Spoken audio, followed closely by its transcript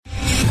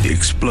The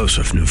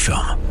explosive new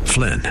film,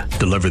 Flynn,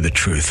 deliver the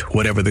truth,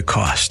 whatever the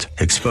cost,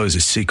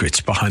 exposes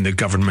secrets behind the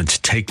government's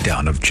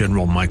takedown of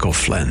General Michael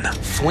Flynn.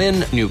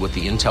 Flynn knew what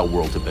the intel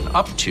world had been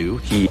up to.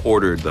 He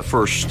ordered the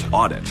first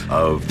audit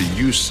of the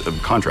use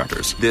of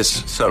contractors.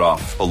 This set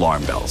off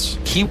alarm bells.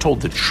 He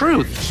told the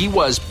truth. He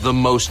was the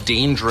most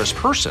dangerous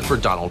person for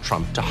Donald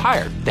Trump to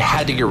hire. They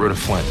had to get rid of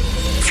Flynn.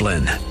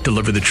 Flynn,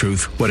 deliver the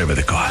truth, whatever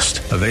the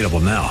cost. Available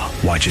now.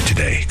 Watch it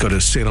today. Go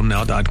to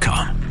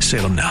salemnow.com.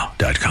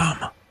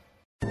 salemnow.com.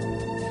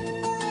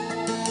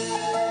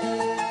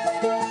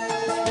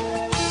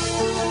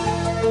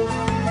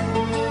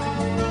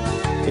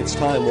 It's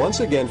time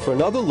once again for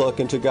another look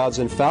into God's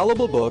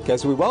infallible book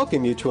as we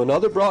welcome you to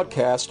another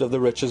broadcast of the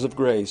Riches of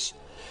Grace.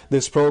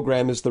 This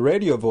program is the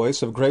radio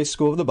voice of Grace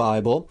School of the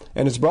Bible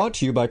and is brought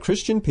to you by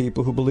Christian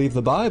people who believe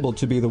the Bible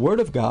to be the Word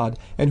of God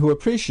and who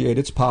appreciate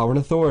its power and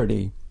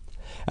authority.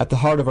 At the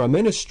heart of our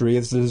ministry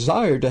is the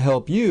desire to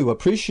help you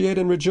appreciate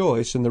and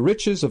rejoice in the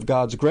riches of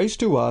God's grace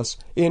to us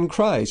in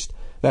Christ.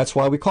 That's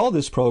why we call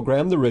this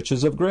program the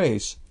Riches of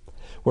Grace.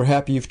 We're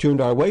happy you've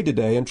tuned our way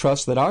today and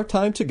trust that our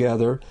time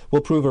together will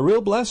prove a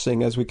real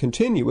blessing as we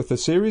continue with a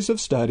series of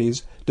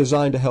studies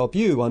designed to help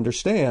you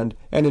understand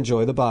and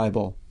enjoy the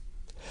Bible.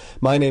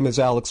 My name is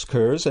Alex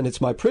Kurz, and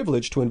it's my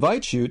privilege to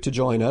invite you to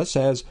join us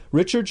as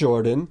Richard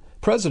Jordan,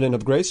 president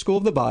of Grace School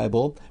of the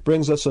Bible,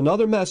 brings us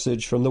another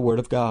message from the Word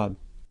of God.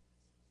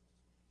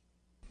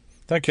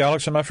 Thank you,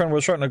 Alex. And my friend,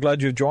 we're certainly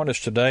glad you've joined us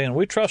today, and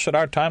we trust that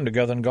our time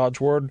together in God's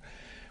Word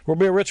will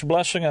be a rich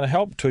blessing and a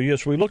help to you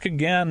as we look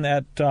again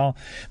at the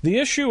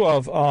issue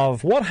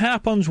of what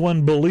happens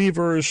when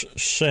believers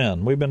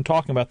sin. We've been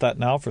talking about that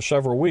now for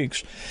several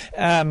weeks.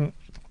 And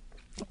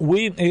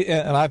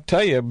I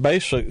tell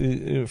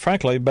you,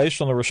 frankly,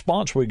 based on the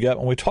response we get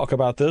when we talk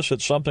about this,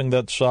 it's something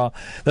that's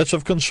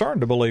of concern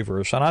to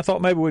believers. And I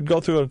thought maybe we'd go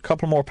through a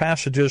couple more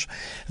passages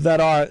that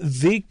are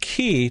the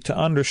key to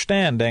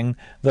understanding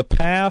the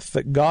path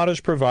that God has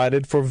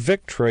provided for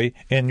victory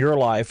in your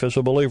life as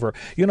a believer.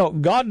 You know,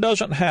 God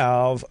doesn't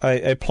have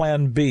a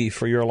plan B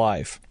for your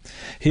life.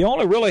 He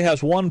only really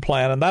has one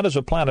plan, and that is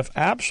a plan of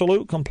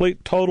absolute,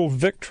 complete, total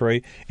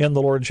victory in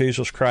the Lord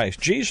Jesus Christ.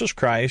 Jesus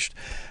Christ,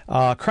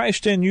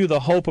 Christ in you,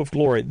 the hope of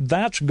glory.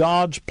 That's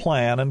God's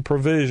plan and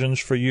provisions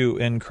for you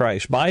in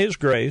Christ. By His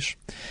grace,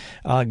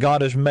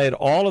 God has made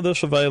all of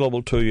this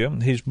available to you.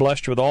 He's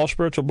blessed you with all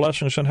spiritual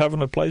blessings in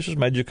heavenly places,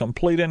 made you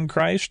complete in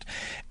Christ,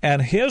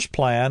 and His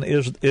plan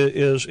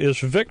is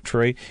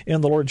victory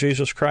in the Lord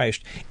Jesus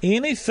Christ.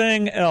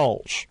 Anything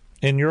else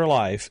in your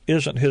life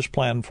isn't His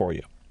plan for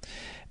you.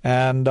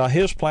 And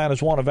His plan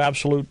is one of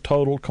absolute,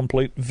 total,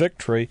 complete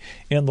victory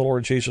in the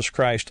Lord Jesus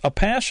Christ. A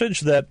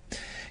passage that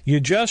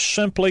you just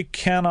simply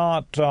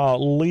cannot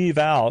leave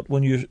out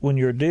when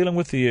you're dealing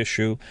with the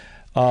issue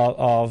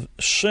of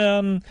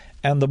sin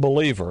and the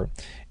believer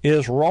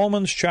is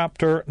Romans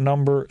chapter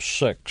number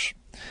 6.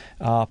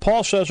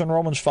 Paul says in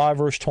Romans 5,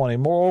 verse 20,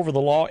 "Moreover,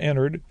 the law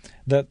entered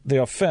that the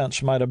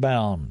offense might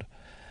abound.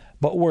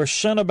 But where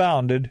sin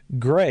abounded,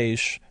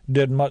 grace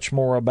did much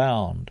more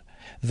abound.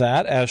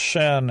 That as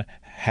sin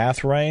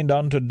hath reigned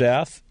unto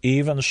death,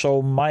 even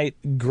so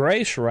might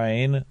grace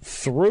reign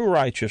through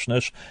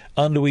righteousness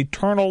unto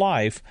eternal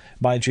life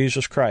by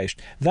Jesus Christ."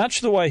 That's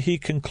the way he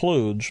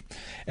concludes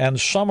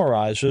and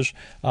summarizes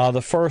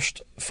the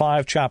first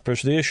 5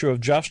 chapters, the issue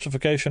of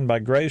justification by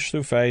grace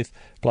through faith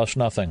plus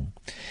nothing.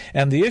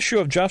 And the issue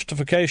of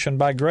justification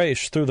by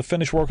grace through the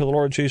finished work of the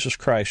Lord Jesus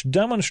Christ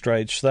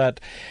demonstrates that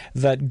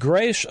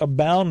grace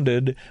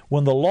abounded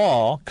when the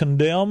law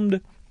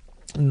condemned.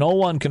 No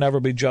one can ever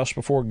be just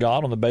before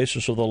God on the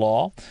basis of the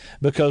law,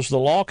 because the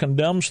law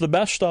condemns the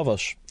best of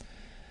us.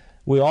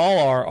 We all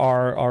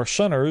are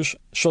sinners,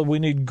 so we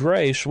need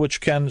grace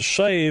which can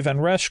save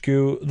and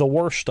rescue the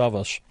worst of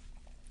us.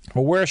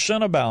 But where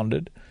sin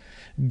abounded,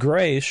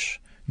 grace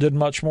did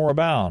much more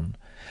abound.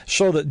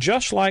 So that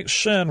just like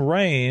sin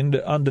reigned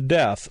unto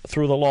death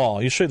through the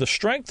law, you see, the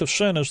strength of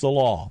sin is the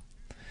law.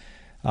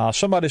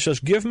 Somebody says,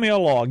 "Give me a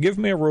law, give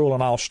me a rule,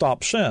 and I'll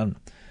stop sin."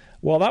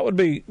 Well, that would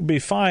be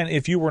fine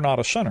if you were not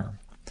a sinner.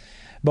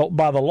 But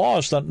by the law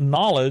is the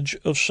knowledge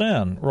of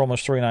sin,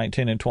 Romans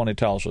 3:19 and 20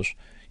 tells us.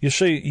 You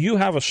see, you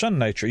have a sin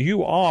nature.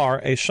 You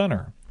are a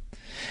sinner.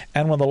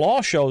 And when the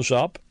law shows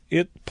up,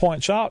 it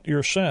points out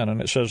your sin,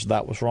 and it says,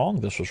 that was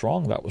wrong, this was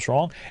wrong, that was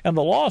wrong. And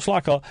the law is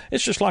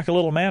it's just like a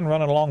little man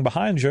running along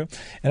behind you,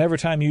 and every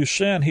time you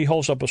sin, he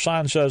holds up a sign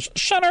and says,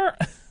 "Sinner!"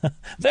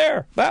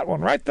 There, that one,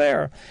 right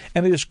there.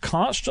 And it just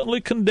constantly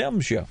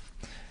condemns you.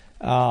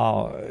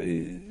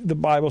 The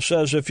Bible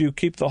says if you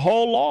keep the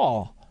whole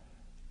law,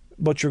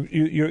 but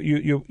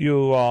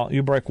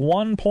you break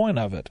one point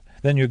of it,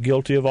 then you're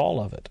guilty of all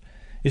of it.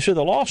 You see,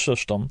 the law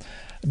system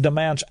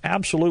demands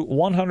absolute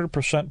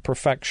 100%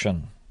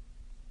 perfection.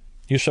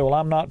 You say, "Well,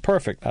 I'm not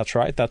perfect." That's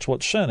right. That's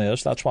what sin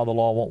is. That's why the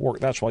law won't work.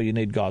 That's why you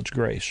need God's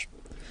grace.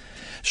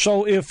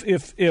 So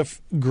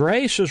if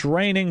grace is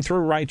reigning through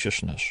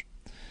righteousness,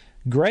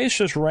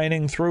 grace is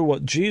reigning through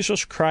what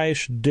Jesus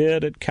Christ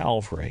did at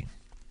Calvary,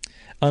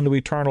 unto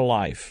eternal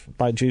life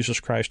by Jesus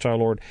Christ our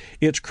Lord.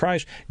 It's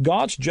Christ.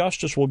 God's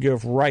justice will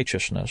give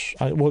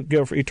will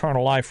give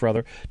eternal life,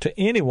 rather, to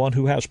anyone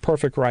who has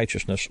perfect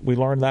righteousness. We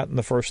learned that in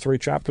the first 3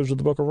 chapters of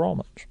the book of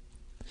Romans.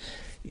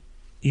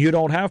 You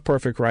don't have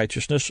perfect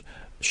righteousness,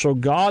 so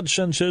God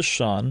sends His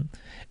Son,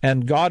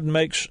 and God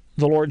makes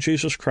the Lord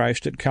Jesus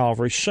Christ at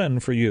Calvary sin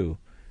for you.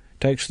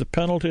 Takes the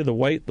penalty, the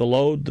weight, the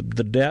load,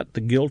 the debt,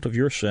 the guilt of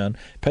your sin,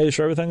 pays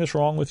for everything that's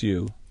wrong with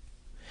you,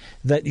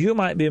 that you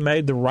might be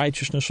made the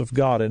righteousness of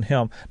God in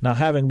Him. Now,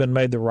 having been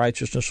made the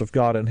righteousness of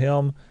God in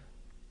Him,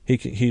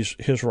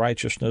 His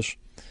righteousness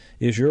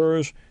is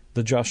yours.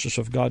 The justice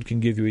of God can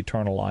give you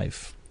eternal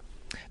life.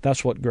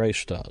 That's what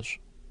grace does.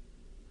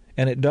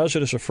 And it does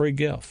it as a free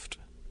gift.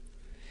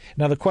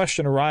 Now, the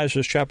question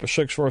arises, chapter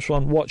 6, verse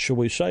 1, what shall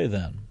we say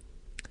then?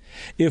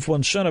 If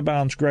when sin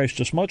abounds, grace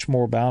does much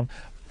more abound,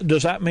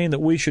 does that mean that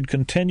we should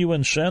continue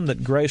in sin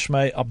that grace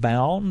may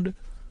abound?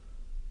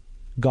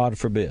 God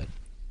forbid.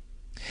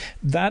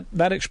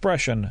 That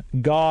expression,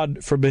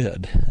 God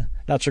forbid,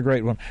 that's a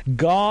great one.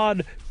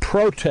 God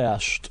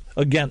protests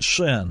against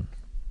sin.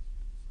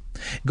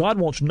 God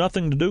wants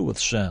nothing to do with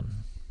sin.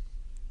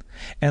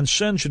 And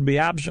sin should be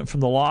absent from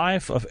the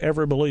life of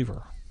every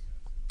believer.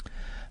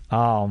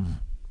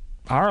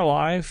 Our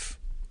lives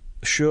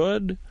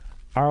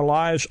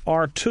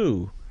are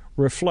to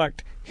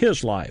reflect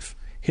His life,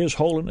 His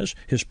holiness,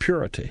 His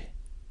purity,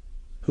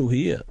 who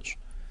He is.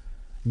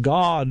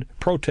 God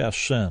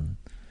protests sin.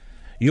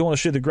 You want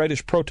to see the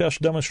greatest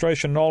protest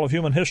demonstration in all of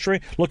human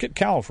history? Look at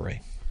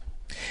Calvary.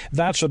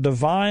 That's a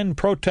divine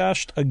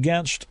protest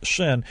against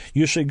sin.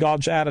 You see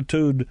God's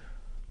attitude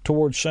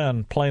towards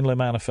sin plainly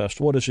manifest.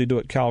 What does He do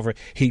at Calvary?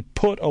 He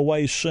put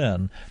away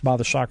sin by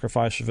the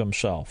sacrifice of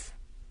Himself.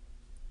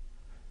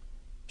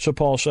 So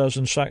Paul says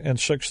in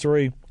Romans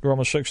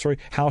 6:3,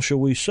 how shall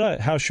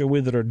we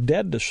that are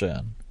dead to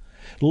sin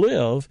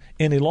live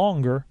any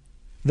longer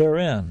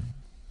therein?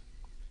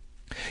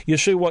 You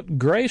see, what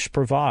grace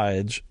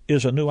provides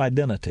is a new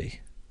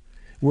identity.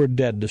 We're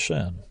dead to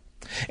sin.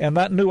 And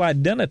that new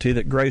identity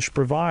that grace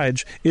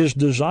provides is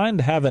designed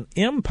to have an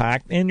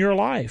impact in your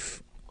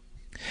life.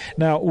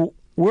 Now,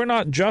 we're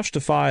not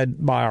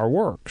justified by our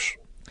works,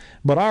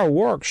 but our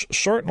works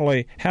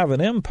certainly have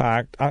an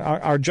impact,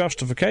 our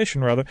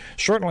justification, rather,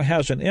 certainly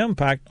has an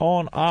impact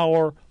on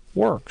our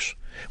works.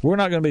 We're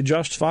not going to be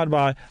justified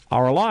by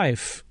our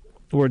life.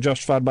 We're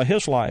justified by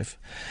His life.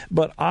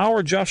 But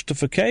our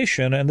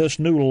justification and this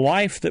new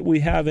life that we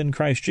have in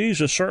Christ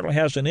Jesus certainly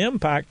has an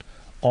impact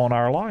on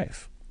our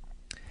life.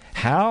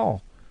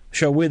 How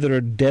shall we that are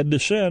dead to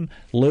sin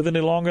live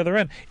any longer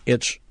therein?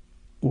 It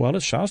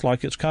sounds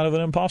like it's kind of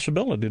an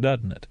impossibility,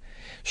 doesn't it?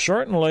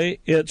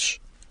 Certainly it's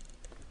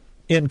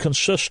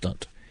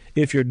inconsistent,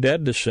 if you're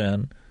dead to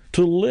sin,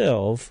 to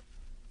live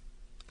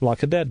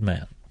like a dead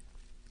man.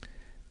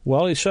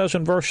 Well, he says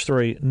in verse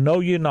 3,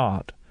 know ye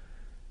not.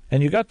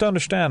 And you got to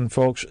understand,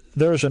 folks,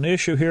 there's an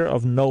issue here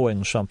of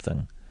knowing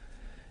something.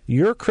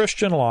 Your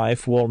Christian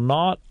life will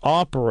not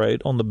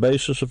operate on the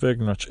basis of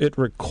ignorance. It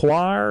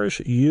requires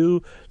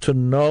you to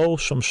know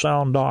some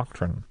sound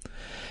doctrine,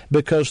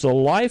 because the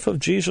life of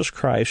Jesus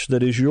Christ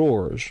that is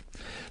yours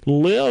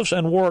lives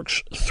and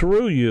works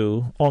through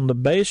you on the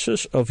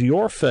basis of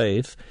your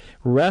faith,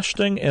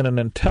 resting in an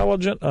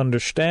intelligent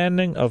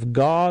understanding of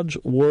God's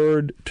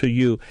Word to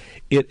you.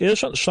 It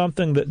isn't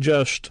something that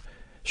just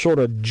sort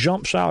of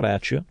jumps out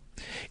at you.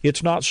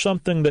 It's not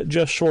something that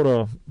just sort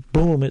of,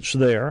 boom, it's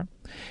there.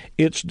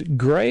 It's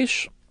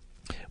grace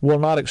will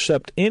not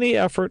accept any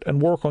effort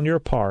and work on your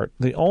part.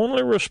 The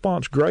only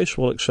response grace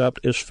will accept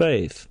is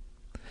faith.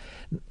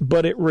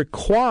 But it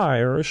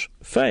requires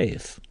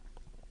faith.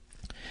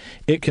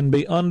 It can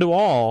be unto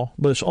all,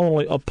 but it's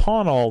only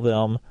upon all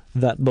them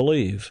that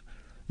believe.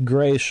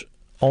 Grace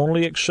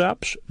only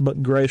accepts,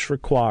 but grace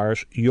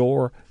requires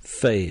your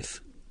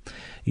faith.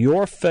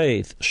 Your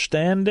faith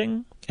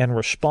standing and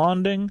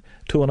responding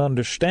to an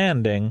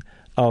understanding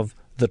of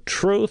the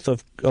truth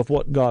of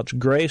what God's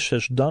grace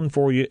has done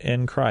for you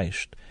in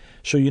Christ.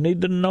 So you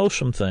need to know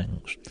some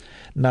things.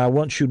 Now,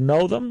 once you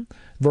know them,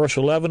 verse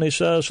 11, he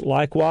says,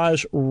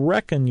 likewise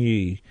reckon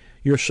ye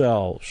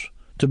yourselves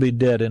to be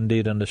dead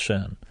indeed unto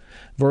sin.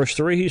 Verse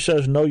 3, he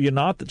says, know ye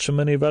not that so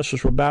many of us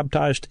as were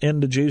baptized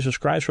into Jesus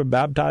Christ were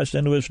baptized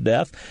into His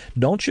death?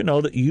 Don't you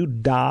know that you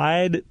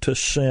died to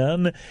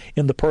sin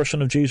in the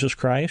person of Jesus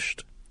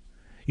Christ?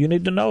 You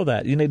need to know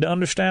that. You need to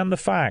understand the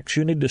facts.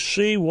 You need to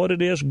see what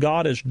it is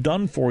God has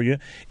done for you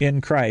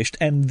in Christ.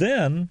 And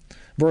then,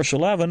 verse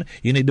 11,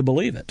 you need to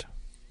believe it.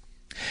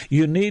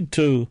 You need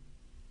to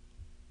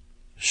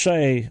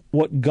say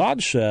what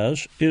God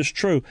says is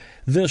true.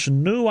 This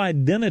new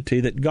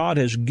identity that God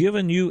has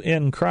given you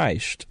in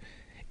Christ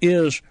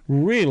is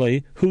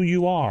really who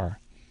you are.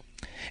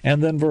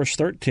 And then verse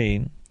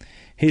 13,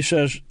 he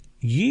says,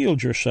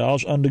 yield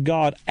yourselves unto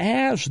God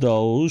as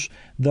those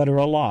that are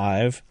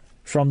alive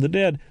from the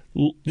dead.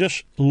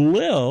 Just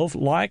live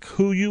like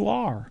who you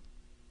are.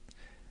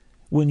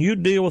 When you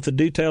deal with the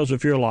details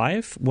of your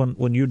life,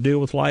 when you deal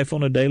with life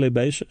on a daily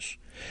basis,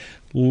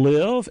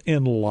 live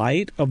in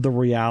light of the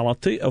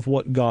reality of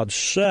what God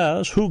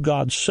says, who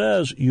God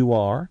says you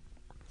are.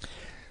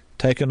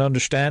 Take an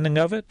understanding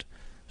of it.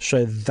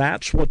 Say,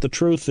 that's what the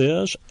truth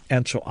is,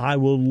 and so I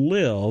will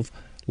live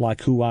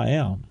like who I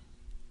am.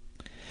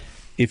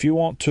 If you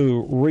want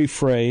to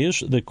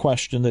rephrase the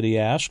question that he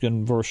asked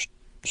in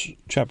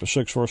chapter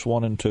 6, verse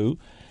 1 and 2,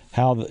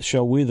 how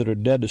shall we that are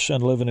dead to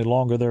sin live any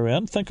longer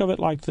therein? Think of it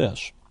like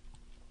this.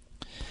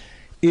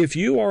 If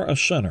you are a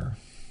sinner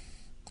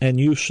and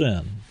you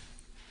sin,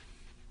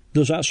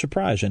 does that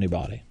surprise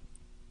anybody?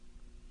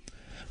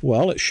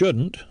 Well, it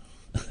shouldn't.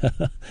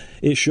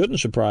 It shouldn't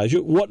surprise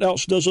you. What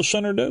else does a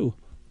sinner do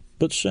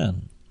but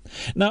sin?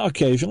 Now,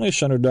 occasionally a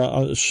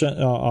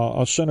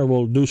sinner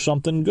will do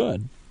something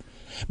good,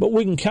 but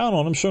we can count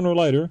on him sooner or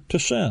later to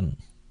sin.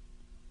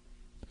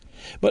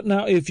 But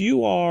now, if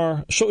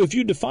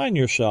you define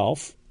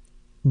yourself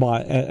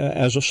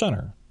as a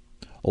sinner,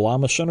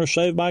 I'm a sinner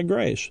saved by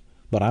grace,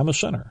 but I'm a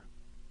sinner.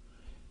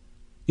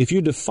 If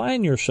you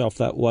define yourself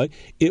that way,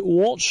 it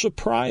won't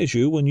surprise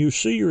you when you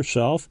see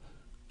yourself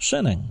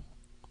sinning.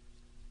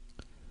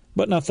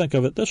 But now think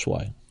of it this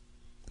way.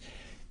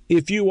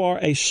 If you are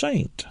a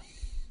saint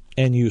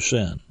and you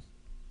sin,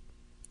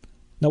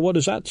 now what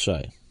does that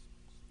say?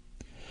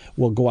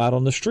 Well, go out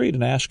on the street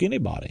and ask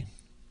anybody.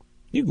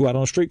 You go out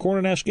on the street corner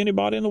and ask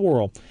anybody in the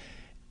world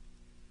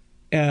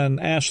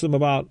and ask them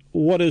about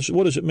what does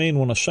it mean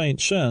when a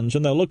saint sins,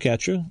 and they'll look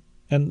at you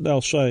and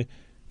they'll say,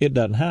 it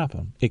doesn't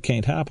happen. It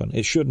can't happen.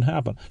 It shouldn't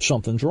happen.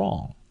 Something's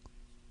wrong.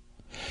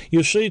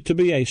 You see, to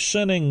be a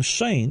sinning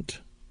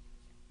saint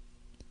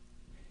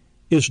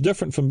is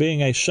different from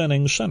being a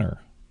sinning sinner.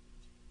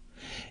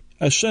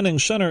 A sinning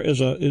sinner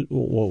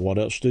what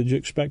else did you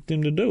expect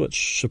him to do? It's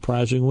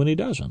surprising when he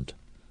doesn't.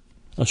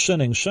 A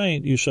sinning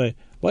saint, you say,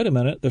 wait a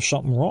minute, there's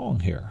something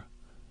wrong here.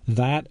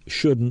 That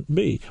shouldn't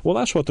be. Well,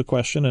 that's what the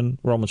question in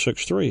Romans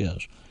 6:3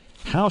 is.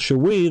 How shall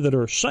we that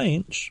are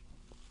saints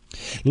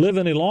live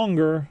any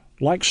longer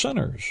like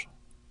sinners?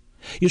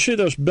 You see,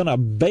 there's been a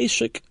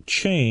basic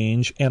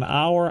change in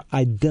our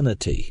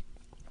identity,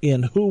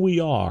 in who we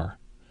are.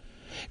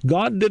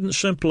 God didn't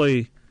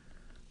simply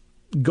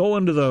go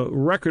into the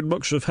record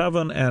books of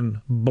heaven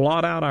and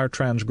blot out our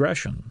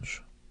transgressions.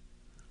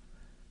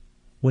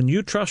 When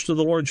you trusted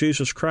the Lord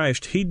Jesus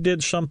Christ, He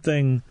did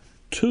something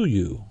to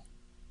you,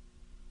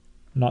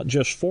 not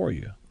just for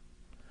you,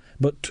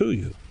 but to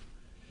you.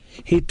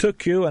 He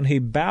took you and He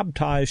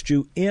baptized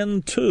you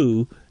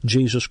into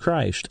Jesus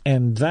Christ.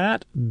 And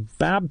that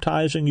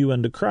baptizing you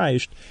into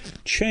Christ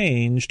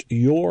changed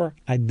your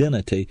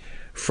identity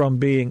from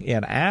being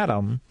in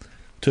Adam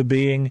to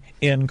being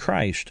in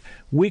Christ.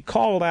 We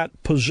call that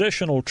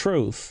positional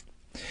truth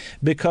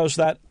because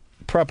that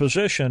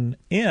preposition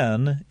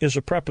in is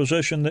a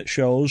preposition that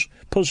shows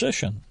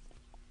position.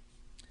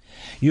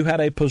 You had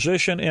a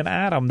position in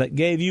Adam that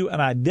gave you an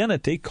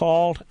identity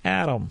called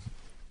Adam.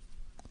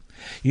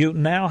 You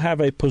now have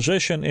a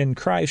position in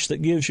Christ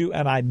that gives you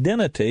an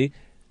identity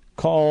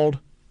called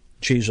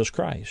Jesus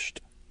Christ.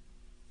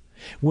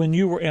 When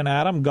you were in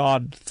Adam,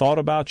 God thought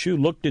about you,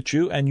 looked at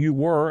you, and you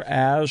were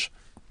as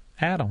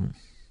Adam.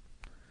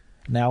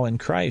 Now in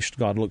Christ,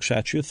 God looks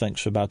at you,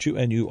 thinks about you,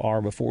 and you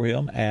are before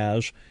Him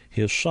as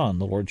His Son,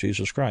 the Lord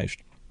Jesus Christ.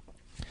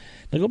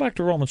 Now go back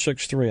to Romans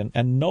 6:3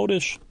 and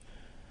notice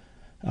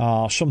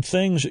some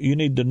things that you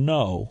need to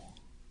know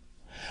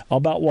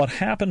about what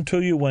happened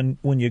to you when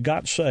you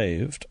got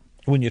saved,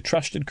 when you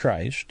trusted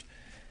Christ.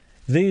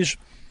 You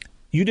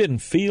didn't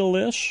feel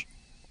this.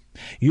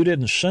 You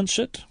didn't sense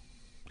it.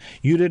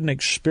 You didn't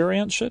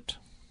experience it.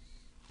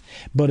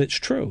 But it's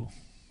true.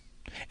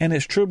 And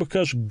it's true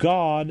because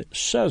God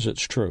says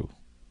it's true.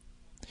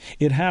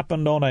 It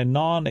happened on a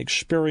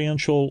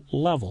non-experiential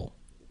level.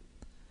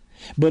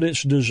 But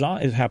it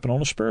happened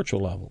on a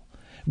spiritual level.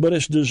 But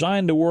it's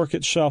designed to work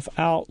itself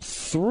out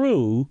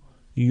through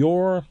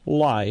your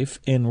life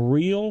in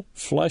real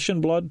flesh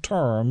and blood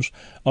terms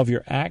of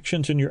your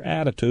actions and your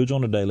attitudes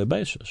on a daily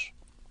basis.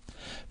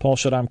 Paul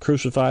said, I'm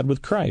crucified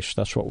with Christ.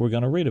 That's what we're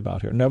going to read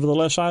about here.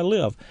 Nevertheless, I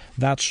live.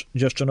 That's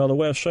just another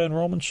way of saying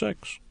Romans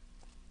 6.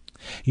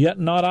 Yet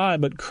not I,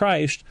 but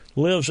Christ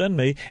lives in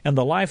me, and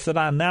the life that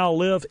I now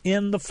live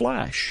in the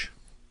flesh,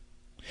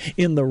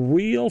 in the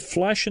real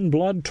flesh and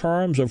blood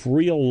terms of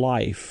real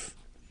life,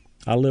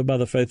 I live by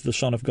the faith of the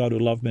Son of God who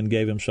loved me and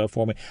gave Himself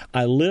for me.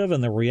 I live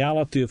in the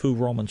reality of who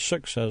Romans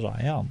 6 says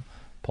I am,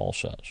 Paul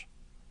says.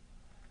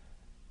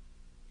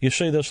 You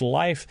see, this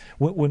life,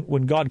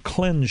 when God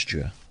cleansed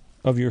you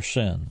of your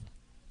sin,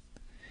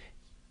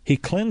 He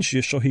cleansed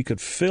you so He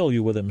could fill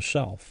you with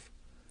Himself.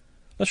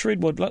 Let's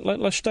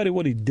study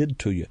what He did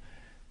to you,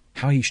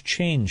 how He's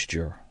changed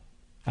your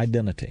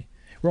identity.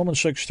 Romans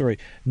 6:3,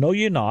 know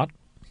ye not,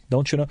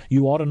 don't you know?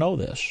 You ought to know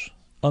this.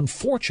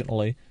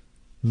 Unfortunately,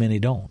 many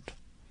don't.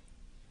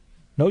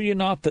 Know ye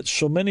not that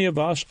so many of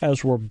us,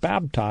 as were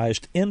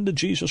baptized into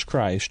Jesus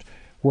Christ,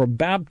 were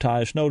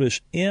baptized,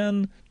 notice,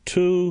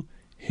 into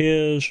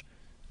His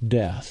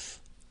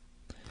death.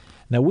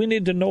 Now, we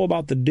need to know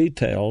about the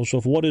details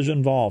of what is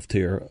involved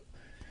here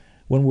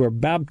when we're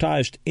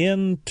baptized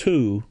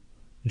into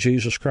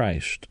Jesus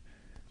Christ.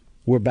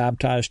 We're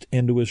baptized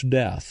into his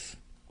death.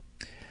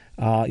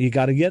 You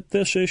got to get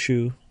this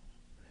issue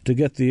to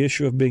get the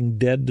issue of being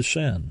dead to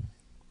sin.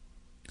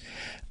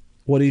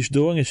 What he's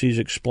doing is he's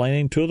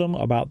explaining to them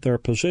about their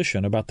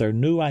position, about their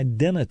new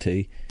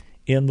identity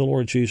in the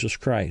Lord Jesus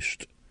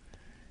Christ.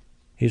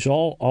 He's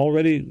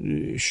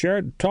already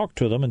talked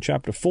to them in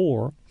chapter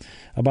 4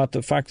 about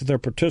the fact that they're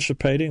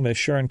participating, they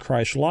share in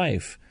Christ's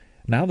life.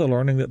 Now they're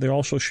learning that they're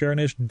also sharing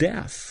his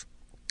death.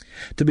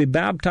 To be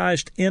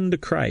baptized into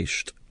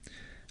Christ.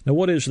 Now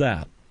what is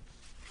that?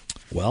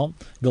 Well,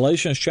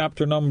 Galatians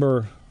chapter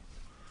number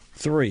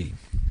 3.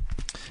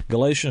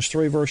 Galatians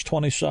 3 verse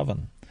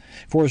 27.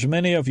 For as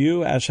many of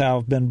you as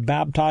have been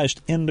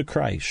baptized into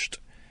Christ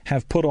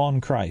have put on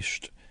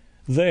Christ.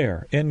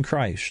 There, in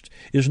Christ,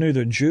 is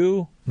neither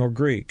Jew nor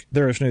Greek.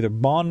 There is neither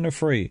bond nor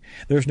free.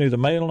 There is neither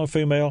male nor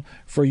female,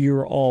 for you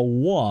are all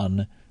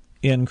one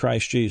in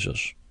Christ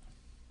Jesus.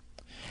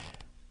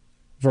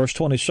 Verse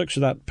 26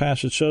 of that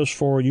passage says,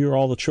 for you are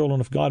all the children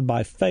of God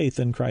by faith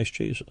in Christ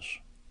Jesus.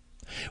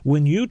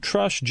 When you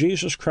trust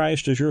Jesus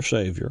Christ as your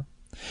Savior,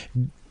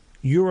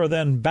 you are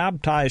then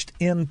baptized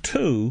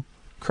into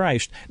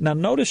Christ. Now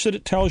notice that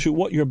it tells you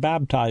what you're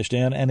baptized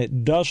in, and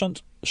it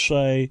doesn't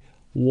say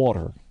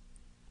water.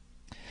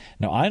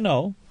 Now I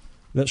know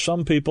that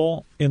some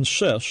people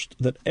insist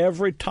that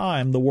every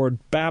time the word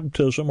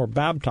baptism or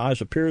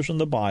baptize appears in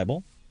the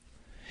Bible,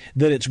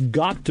 that it's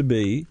got to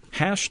be,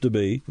 has to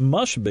be,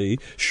 must be,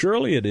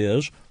 surely it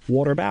is,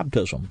 water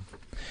baptism.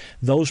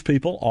 Those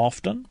people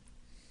often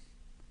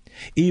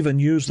even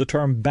use the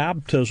term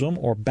baptism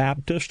or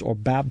Baptist or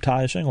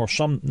baptizing or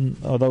some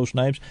of those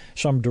names,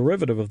 some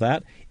derivative of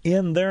that,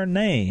 in their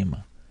name.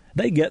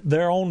 They get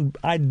their own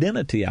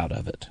identity out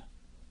of it.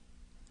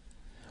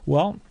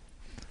 Well,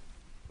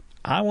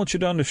 I want you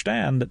to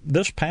understand that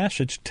this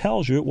passage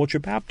tells you what you're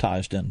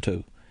baptized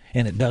into.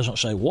 And it doesn't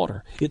say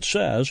water. It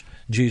says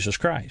Jesus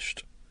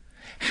Christ.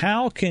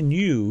 How can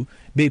you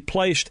be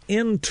placed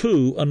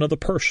into another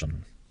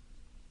person?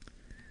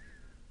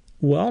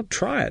 Well,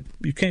 try it.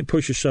 You can't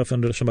push yourself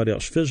into somebody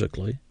else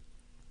physically.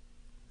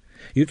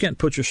 You can't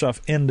put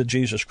yourself into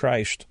Jesus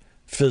Christ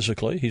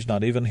physically. He's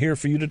not even here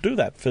for you to do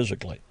that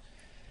physically.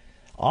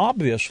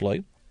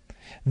 Obviously,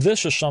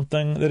 this is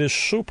something that is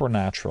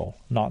supernatural,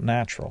 not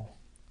natural.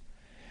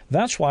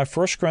 That's why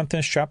 1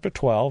 Corinthians chapter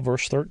 12,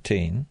 verse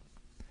 13,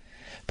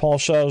 Paul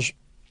says,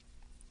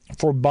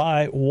 for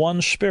by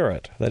one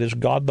Spirit, that is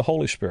God the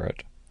Holy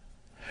Spirit,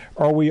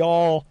 are we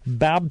all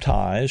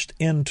baptized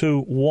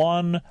into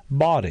one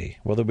body,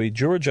 whether it be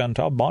Jew or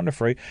Gentile, bond or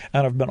free,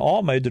 and have been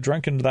all made to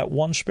drink into that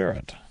one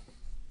Spirit.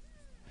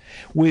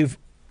 When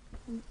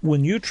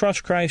you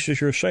trust Christ as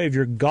your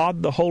Savior,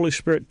 God the Holy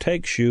Spirit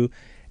takes you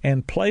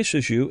and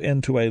places you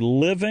into a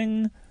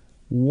living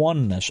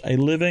oneness, a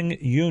living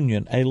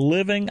union, a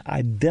living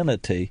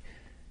identity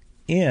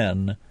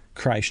in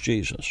Christ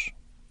Jesus.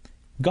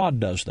 God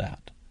does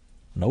that.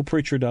 No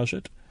preacher does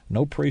it.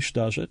 No priest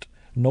does it.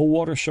 No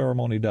water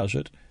ceremony does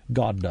it.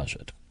 God does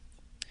it.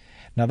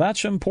 Now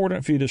that's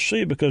important for you to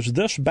see, because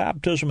this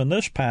baptism in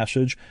this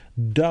passage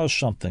does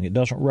something. It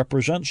doesn't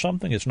represent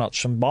something. It's not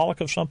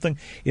symbolic of something.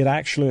 It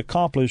actually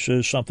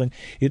accomplishes something.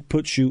 It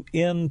puts you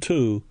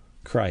into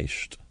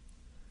Christ.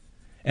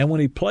 And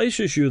when he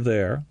places you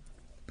there,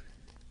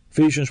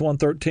 Ephesians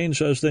 1:13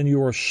 says, then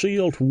you are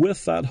sealed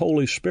with that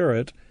Holy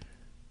Spirit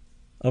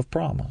of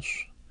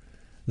promise.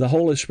 The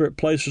Holy Spirit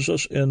places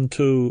us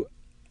into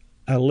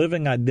a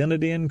living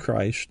identity in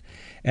Christ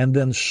and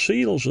then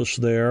seals us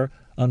there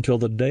until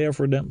the day of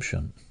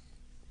redemption.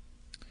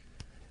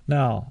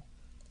 Now,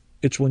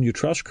 it's when you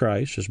trust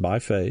Christ, it's by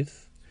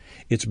faith.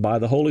 It's by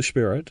the Holy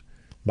Spirit.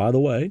 By the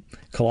way,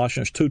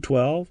 Colossians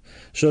 2:12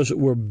 says that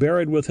we're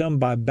buried with him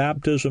by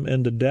baptism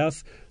into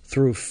death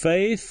through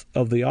faith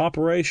of the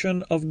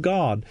operation of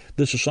God.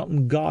 This is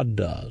something God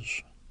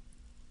does.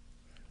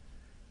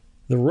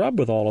 The rub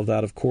with all of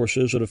that, of course,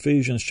 is that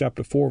Ephesians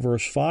chapter 4,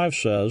 verse 5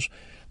 says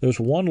there's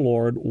one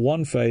Lord,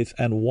 one faith,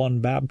 and one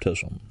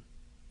baptism.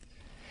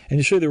 And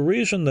you see, the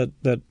reason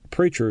that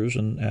preachers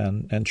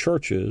and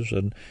churches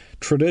and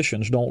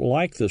traditions don't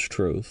like this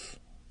truth,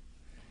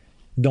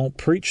 don't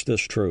preach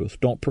this truth,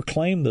 don't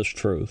proclaim this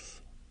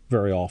truth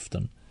very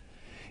often,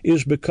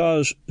 is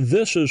because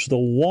this is the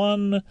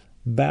one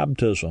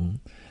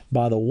baptism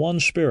by the one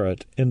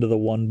Spirit into the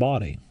one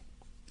body.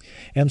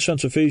 And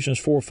since Ephesians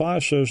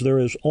 4:5 says there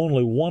is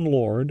only one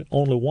Lord,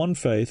 only one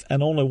faith,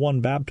 and only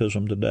one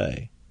baptism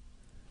today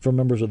for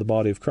members of the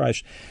body of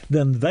Christ,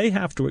 then they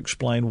have to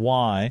explain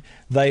why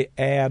they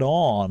add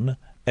on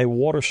a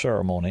water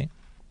ceremony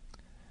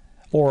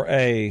or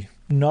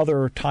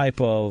another type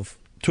of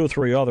two or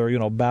three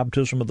other,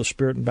 baptism of the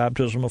Spirit and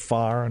baptism of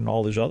fire and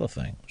all these other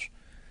things.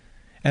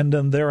 And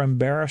then they're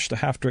embarrassed to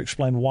have to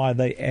explain why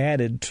they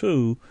added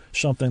to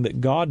something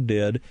that God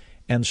did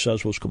and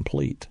says was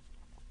complete.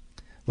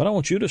 But I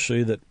want you to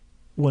see that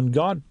when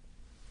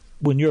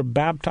you're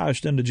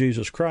baptized into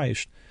Jesus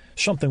Christ,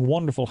 something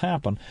wonderful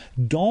happened.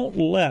 Don't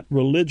let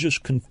religious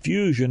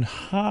confusion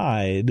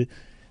hide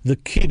the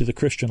key to the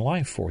Christian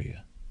life for you.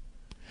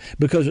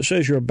 because it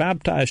says you're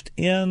baptized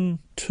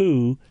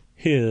into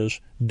his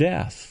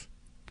death.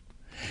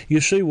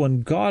 You see,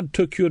 when God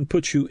took you and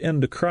put you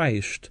into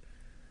Christ,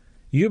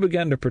 you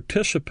began to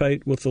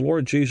participate with the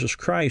Lord Jesus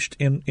Christ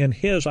in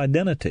his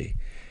identity.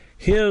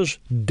 His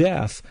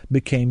death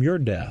became your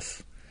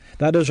death.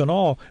 That isn't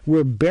all.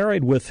 We're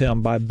buried with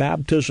him by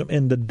baptism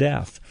into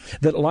death,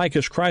 that like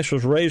as Christ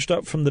was raised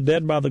up from the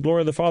dead by the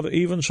glory of the Father,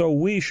 even so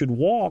we should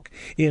walk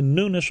in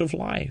newness of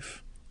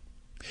life.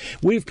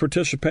 We've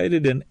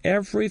participated in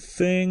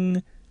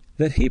everything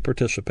that he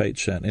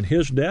participates in. In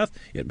his death,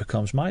 it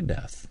becomes my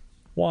death.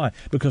 Why?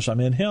 Because I'm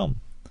in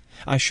him.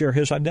 I share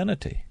his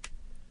identity.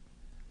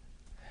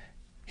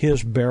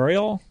 His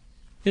burial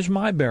is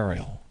my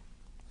burial.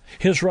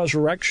 His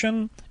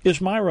resurrection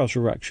is my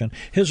resurrection.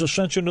 His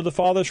ascension to the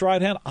Father's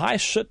right hand, I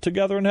sit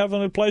together in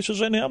heavenly places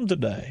in him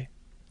today.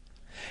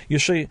 You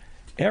see,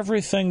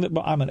 everything that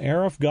I'm an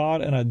heir of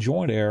God and a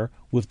joint heir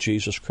with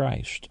Jesus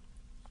Christ.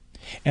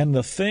 And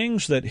the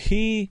things that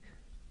he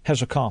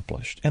has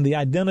accomplished and the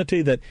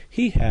identity that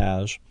he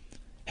has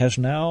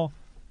now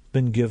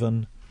been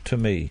given to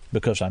me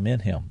because I'm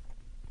in him.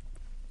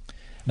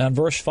 Now in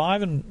verse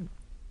 5 and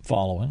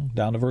following,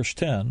 down to verse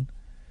 10,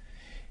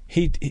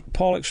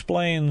 Paul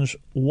explains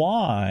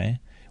why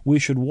we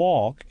should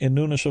walk in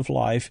newness of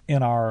life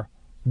in our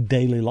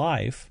daily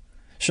life,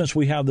 since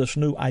we have this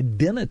new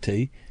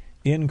identity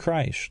in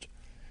Christ.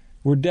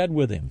 We're dead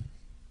with him.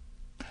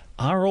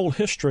 Our old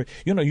history,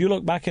 you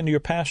look back into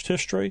your past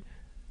history,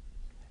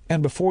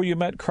 and before you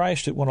met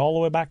Christ, it went all the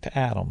way back to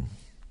Adam,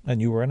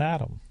 and you were in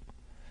Adam.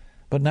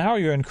 But now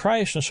you're in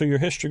Christ, and so your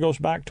history goes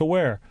back to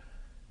where?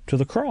 To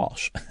the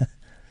cross.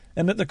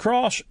 And at the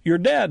cross, you're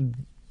dead.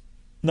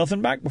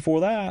 Nothing back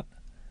before that.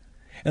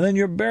 And then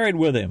you're buried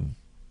with him.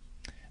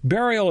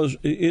 Burial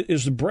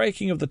is the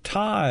breaking of the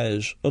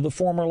ties of the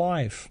former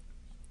life.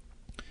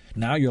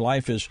 Now your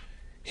life is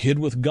hid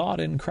with God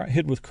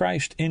hid with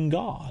Christ in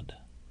God.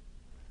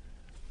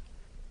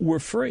 We're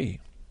free.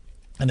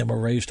 And then we're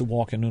raised to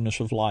walk in newness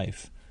of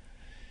life.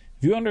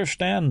 If you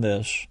understand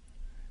this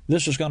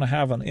is going to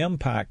have an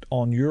impact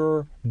on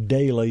your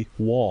daily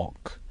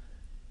walk.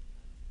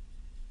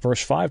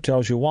 Verse 5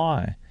 tells you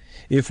why.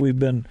 If we've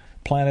been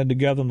planted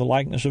together in the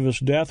likeness of his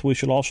death, we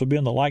should also be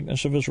in the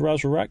likeness of his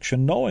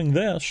resurrection, knowing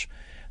this,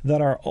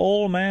 that our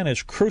old man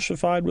is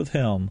crucified with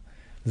him,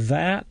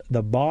 that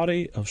the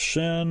body of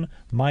sin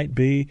might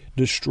be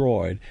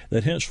destroyed,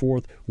 that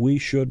henceforth we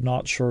should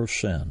not serve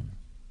sin.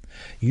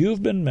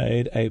 You've been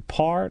made a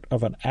part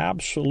of an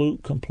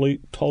absolute,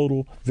 complete,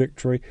 total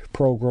victory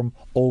program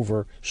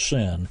over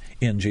sin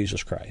in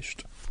Jesus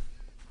Christ.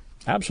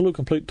 Absolute,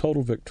 complete,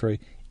 total victory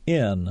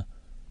in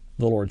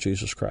the Lord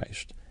Jesus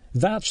Christ.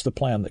 That's the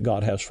plan that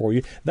God has for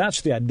you.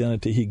 That's the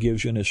identity he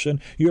gives you in his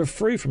sin. You're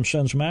free from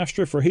sin's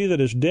master, for he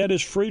that is dead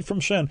is freed from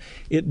sin.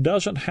 It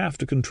doesn't have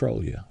to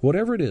control you.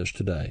 Whatever it is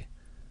today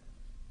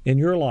in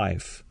your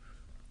life,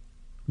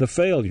 the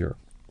failure,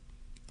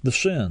 the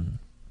sin,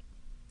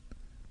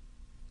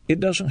 it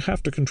doesn't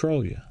have to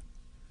control you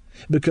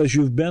because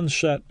you've been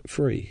set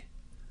free.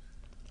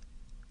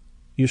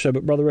 You say,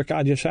 but Brother Rick,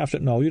 I just have to.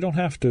 No, you don't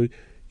have to.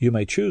 You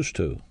may choose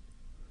to,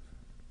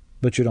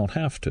 but you don't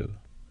have to.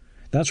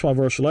 That's why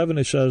verse 11,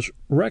 he says,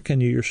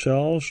 reckon ye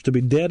yourselves to be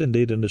dead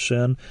indeed unto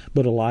sin,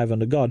 but alive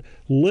unto God.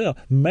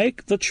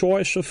 Make the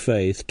choice of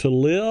faith to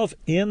live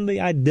in the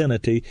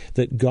identity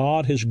that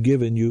God has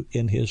given you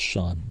in his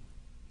Son.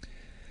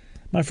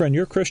 My friend,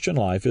 your Christian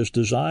life is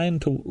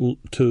designed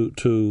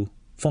to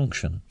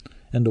function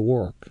and to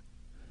work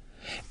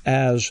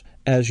as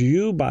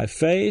you by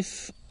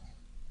faith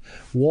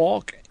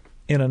walk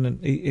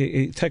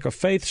take a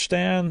faith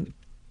stand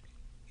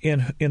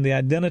in the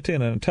identity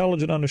and an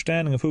intelligent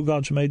understanding of who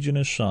God's made you in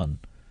his Son.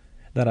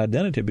 That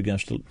identity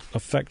begins to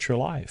affect your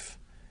life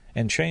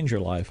and change your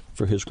life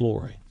for his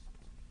glory.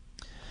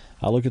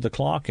 I look at the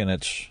clock and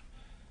it's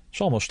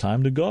almost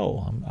time to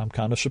go. I'm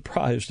kind of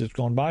surprised it's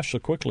gone by so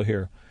quickly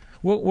here.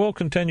 We'll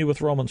continue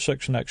with Romans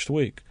 6 next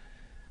week,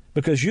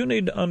 because you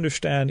need to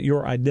understand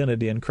your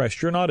identity in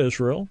Christ. You're not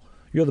Israel.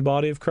 You're the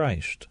body of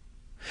Christ.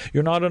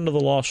 You're not under the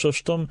law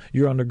system.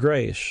 You're under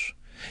grace.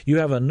 You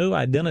have a new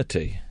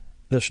identity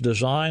that's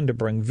designed to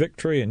bring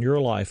victory in your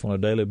life on a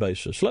daily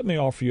basis. Let me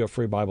offer you a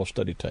free Bible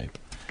study tape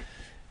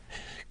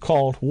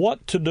called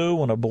What to Do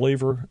When a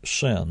Believer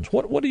Sins.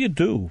 What do you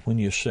do when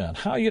you sin?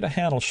 How are you to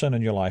handle sin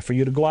in your life? Are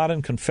you to go out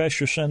and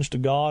confess your sins to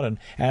God and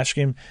ask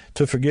him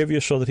to forgive you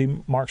so that he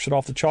marks it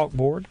off the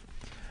chalkboard?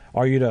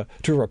 Are you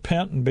to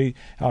repent and be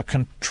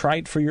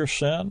contrite for your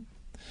sin?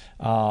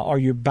 Are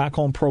you back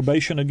on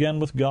probation again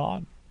with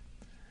God?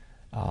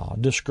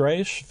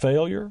 Disgrace,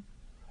 failure?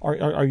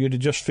 Are you to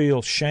just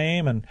feel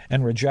shame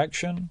and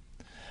rejection?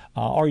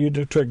 Are you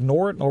to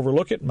ignore it and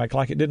overlook it and make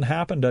like it didn't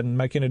happen, doesn't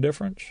make any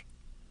difference?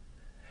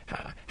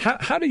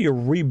 How do you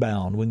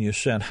rebound when you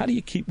sin? How do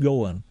you keep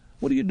going?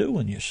 What do you do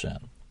when you sin?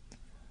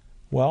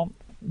 Well,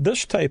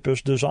 this tape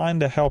is designed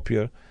to help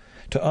you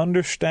to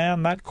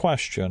understand that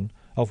question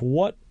of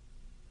what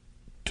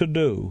to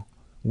do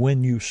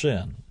when you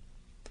sin.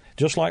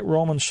 Just like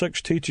Romans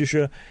 6 teaches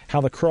you how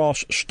the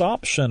cross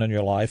stops sin in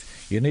your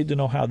life, you need to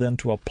know how then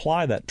to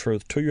apply that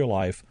truth to your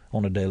life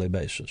on a daily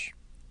basis.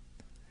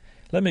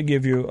 Let me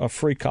give you a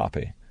free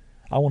copy.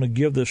 I want to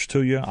give this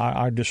to you.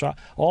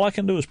 All I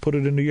can do is put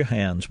it into your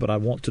hands, but I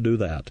want to do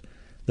that.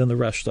 Then the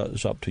rest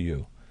is up to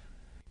you.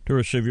 To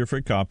receive your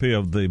free copy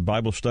of the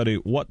Bible study,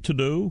 What to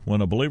Do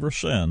When a Believer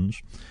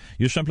Sins,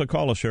 you simply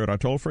call us here at our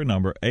toll-free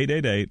number,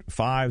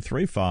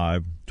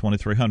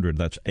 888-535-2300.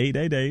 That's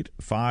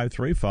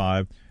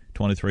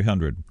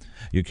 888-535-2300.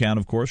 You can,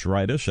 of course,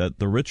 write us at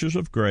The Riches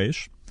of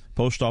Grace,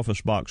 Post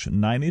Office Box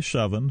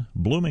 97,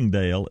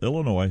 Bloomingdale,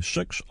 Illinois,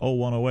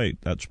 60108.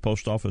 That's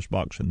Post Office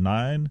Box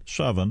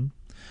 97,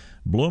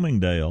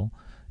 Bloomingdale,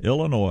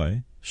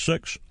 Illinois,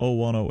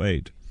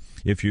 60108.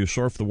 If you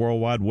surf the World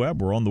Wide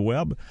Web, we're on the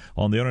web,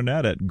 on the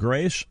Internet at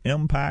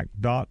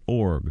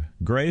graceimpact.org,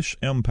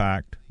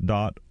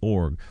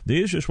 graceimpact.org. The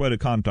easiest way to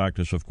contact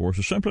us, of course,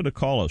 is simply to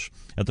call us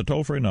at the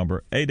toll-free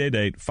number,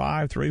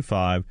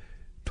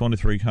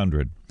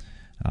 888-535-2300.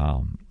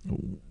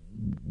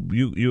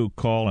 You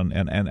call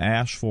and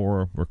ask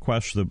for,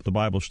 request the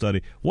Bible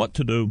study, What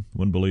to Do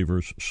When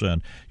Believers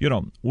Sin. You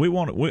know,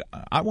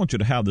 I want you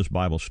to have this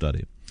Bible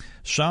study.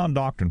 Sound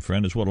doctrine,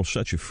 friend, is what will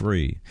set you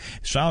free.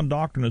 Sound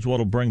doctrine is what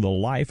will bring the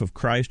life of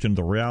Christ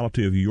into the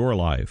reality of your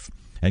life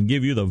and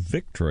give you the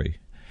victory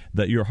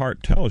that your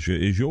heart tells you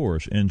is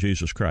yours in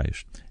Jesus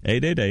Christ.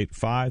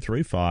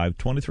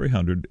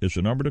 888-535-2300 is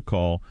the number to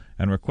call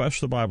and request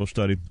the Bible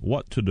study,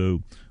 What to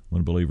Do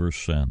When Believers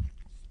Sin.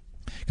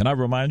 Can I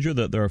remind you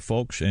that there are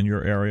folks in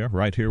your area,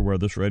 right here where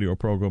this radio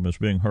program is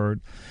being heard,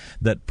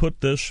 that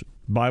put this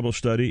Bible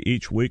study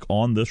each week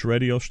on this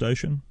radio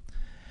station?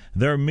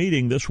 They're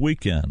meeting this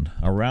weekend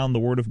around the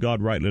Word of God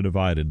rightly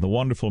divided, the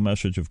wonderful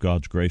message of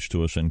God's grace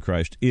to us in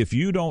Christ. If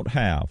you don't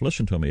have,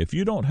 listen to me, if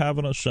you don't have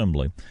an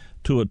assembly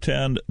to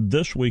attend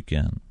this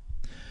weekend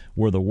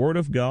where the Word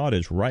of God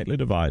is rightly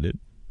divided,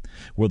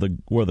 where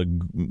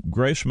the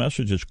grace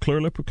message is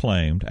clearly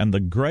proclaimed, and the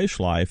grace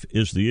life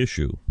is the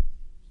issue,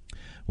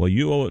 well,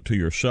 you owe it to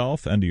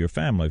yourself and to your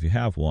family, if you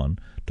have one,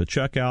 to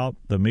check out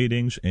the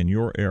meetings in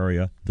your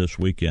area this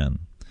weekend.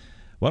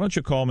 Why don't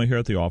you call me here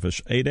at the office,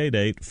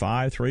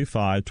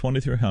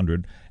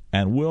 888-535-2300,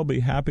 and we'll be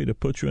happy to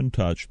put you in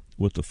touch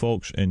with the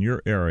folks in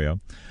your area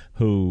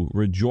who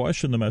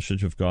rejoice in the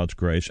message of God's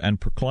grace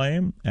and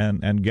proclaim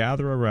and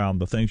gather around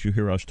the things you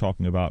hear us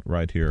talking about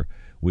right here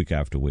week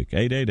after week.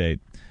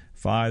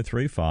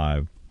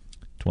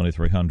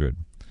 888-535-2300.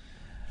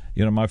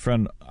 You know, my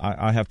friend,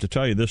 I have to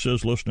tell you, this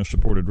is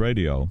listener-supported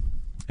radio,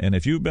 and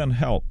if you've been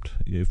helped,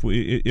 if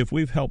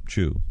we've helped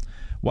you,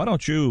 why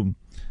don't you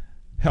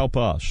help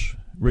us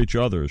reach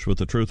others with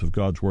the truth of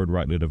God's Word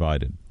rightly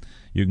divided?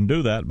 You can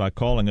do that by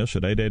calling us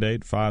at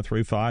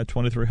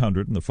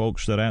 888-535-2300, and the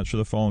folks that answer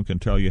the phone can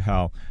tell you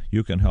how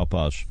you can help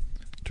us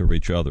to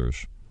reach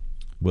others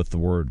with the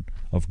Word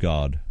of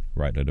God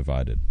rightly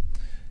divided.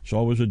 It's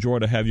always a joy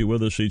to have you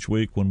with us each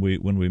week when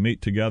we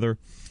meet together.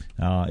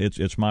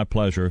 It's my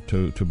pleasure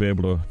to be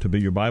able to be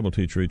your Bible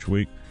teacher each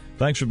week.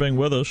 Thanks for being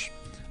with us.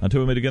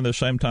 Until we meet again the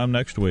same time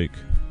next week,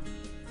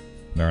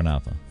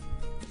 Maranatha.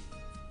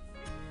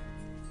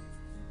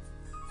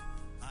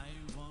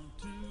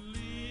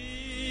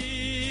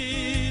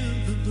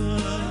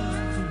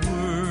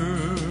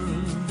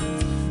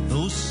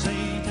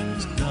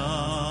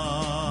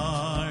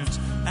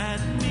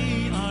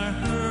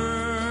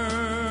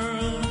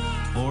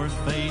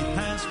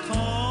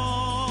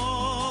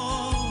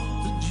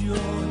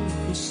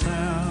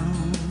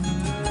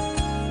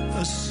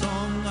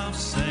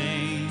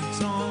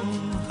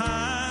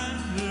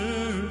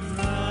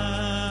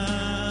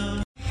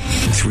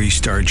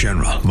 Three-star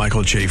General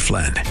Michael J.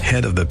 Flynn,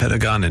 head of the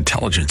Pentagon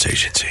Intelligence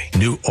Agency,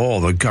 knew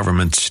all the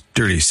government's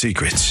dirty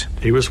secrets.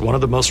 He was one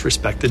of the most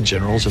respected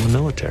generals in the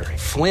military.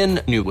 Flynn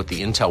knew what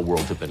the intel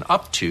world had been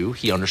up to.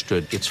 He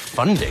understood its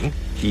funding.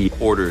 He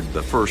ordered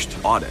the first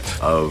audit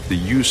of the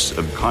use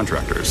of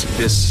contractors.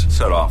 This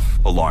set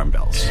off alarm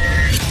bells.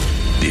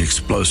 The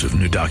explosive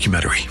new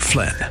documentary,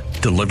 Flynn,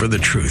 Deliver the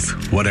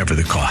Truth, Whatever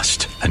the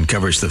Cost,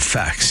 uncovers the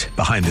facts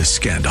behind this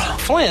scandal.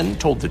 Flynn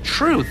told the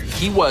truth.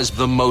 He was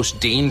the most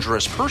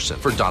dangerous person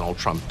for Donald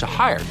Trump to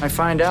hire. I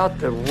find out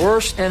the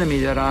worst enemy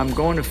that I'm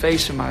going to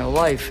face in my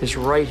life is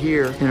right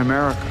here in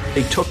America.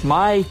 They took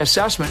my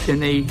assessment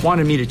and they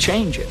wanted me to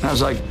change it. And I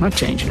was like, I'm not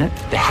changing it.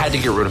 They had to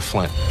get rid of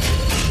Flynn.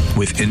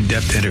 With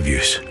in-depth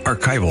interviews,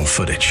 archival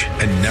footage,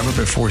 and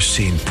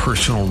never-before-seen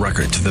personal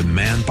records of the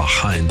man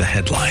behind the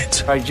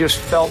headlines. I just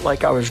felt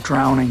like I was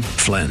drowning.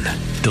 Flynn,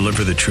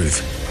 Deliver the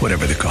Truth,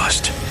 Whatever the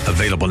Cost.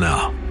 Available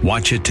now.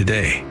 Watch it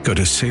today. Go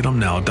to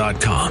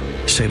salemnow.com.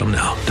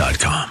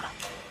 salemnow.com.